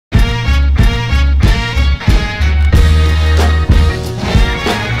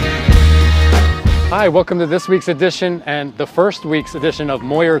Hi, welcome to this week's edition and the first week's edition of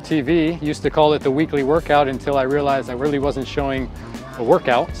MoyerTV. Used to call it the weekly workout until I realized I really wasn't showing a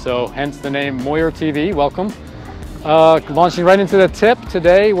workout, so hence the name MoyerTV. Welcome. Launching right into the tip.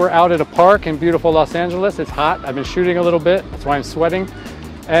 Today we're out at a park in beautiful Los Angeles. It's hot. I've been shooting a little bit, that's why I'm sweating.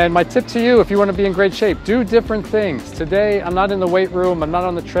 And my tip to you, if you want to be in great shape, do different things. Today I'm not in the weight room, I'm not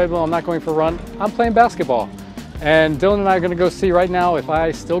on the treadmill, I'm not going for a run, I'm playing basketball. And Dylan and I are going to go see right now if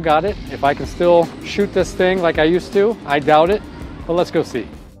I still got it, if I can still shoot this thing like I used to. I doubt it, but let's go see.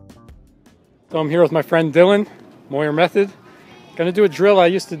 So I'm here with my friend Dylan, Moyer Method. Going to do a drill I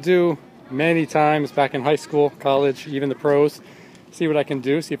used to do many times back in high school, college, even the pros. See what I can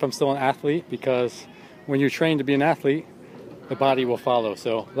do, see if I'm still an athlete, because when you train to be an athlete, the body will follow.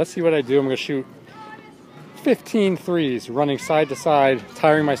 So let's see what I do. I'm going to shoot 15 threes, running side to side,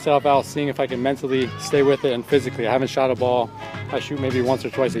 tiring myself out, seeing if I can mentally stay with it and physically. I haven't shot a ball. I shoot maybe once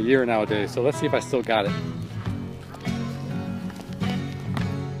or twice a year nowadays, so let's see if I still got it.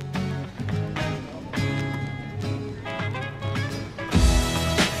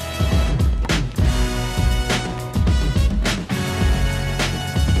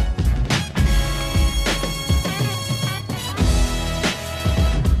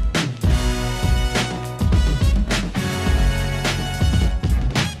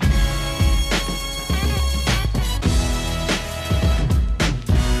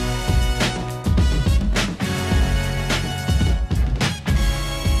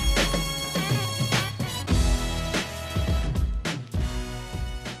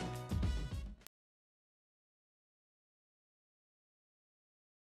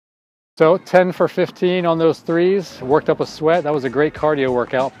 So 10 for 15 on those threes, worked up a sweat. That was a great cardio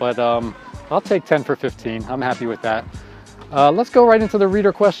workout, but I'll take 10 for 15. I'm happy with that. Let's go right into the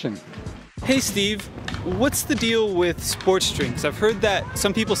reader question. Hey Steve, what's the deal with sports drinks? I've heard that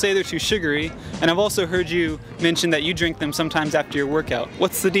some people say they're too sugary, and I've also heard you mention that you drink them sometimes after your workout.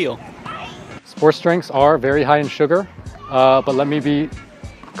 What's the deal? Sports drinks are very high in sugar, but let me be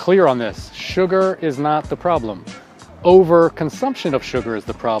clear on this. Sugar is not the problem. Overconsumption of sugar is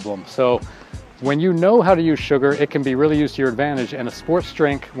the problem. So when you know how to use sugar, it can be really used to your advantage, and a sports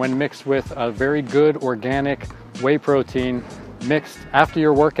drink, when mixed with a very good organic whey protein mixed after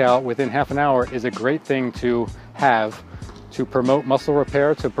your workout within half an hour, is a great thing to have to promote muscle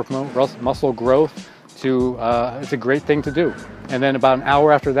repair, to promote muscle growth. It's a great thing to do. And then about an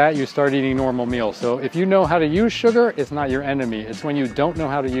hour after that, you start eating normal meals. So if you know how to use sugar, it's not your enemy. It's when you don't know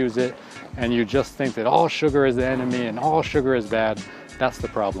how to use it and you just think that all sugar is the enemy and all sugar is bad, that's the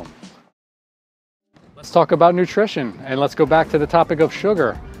problem. Let's talk about nutrition, and let's go back to the topic of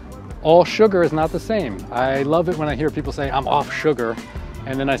sugar. All sugar is not the same. I love it when I hear people say, I'm off sugar,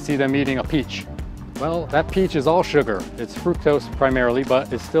 and then I see them eating a peach. Well, that peach is all sugar. It's fructose primarily,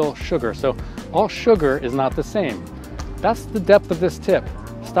 but it's still sugar. So all sugar is not the same. That's the depth of this tip.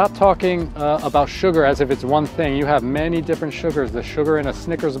 Stop talking about sugar as if it's one thing. You have many different sugars. The sugar in a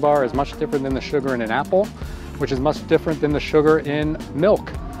Snickers bar is much different than the sugar in an apple, which is much different than the sugar in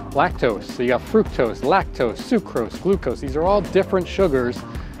milk, lactose. So you got fructose, lactose, sucrose, glucose. These are all different sugars.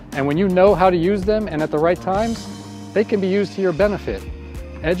 And when you know how to use them and at the right times, they can be used to your benefit.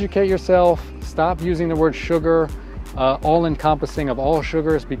 Educate yourself. Stop using the word sugar, all-encompassing of all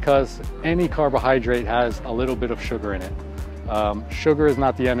sugars, because any carbohydrate has a little bit of sugar in it. Sugar is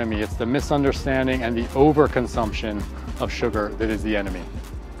not the enemy. It's the misunderstanding and the overconsumption of sugar that is the enemy.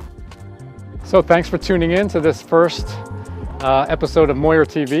 So thanks for tuning in to this first episode of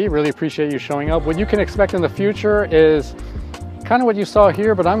MoyerTV. Really appreciate you showing up. What you can expect in the future is kind of what you saw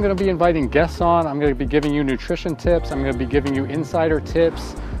here, but I'm going to be inviting guests on. I'm going to be giving you nutrition tips. I'm going to be giving you insider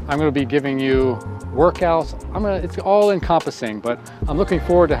tips. I'm going to be giving you workouts. It's all encompassing, but I'm looking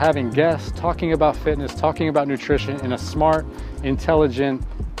forward to having guests talking about fitness, talking about nutrition in a smart, intelligent,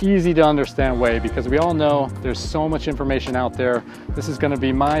 easy to understand way, because we all know there's so much information out there. This is going to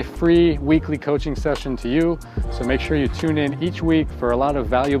be my free weekly coaching session to you, so make sure you tune in each week for a lot of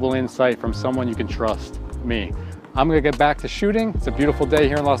valuable insight from someone you can trust, me. I'm going to get back to shooting. It's a beautiful day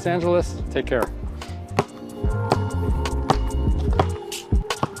here in Los Angeles. Take care.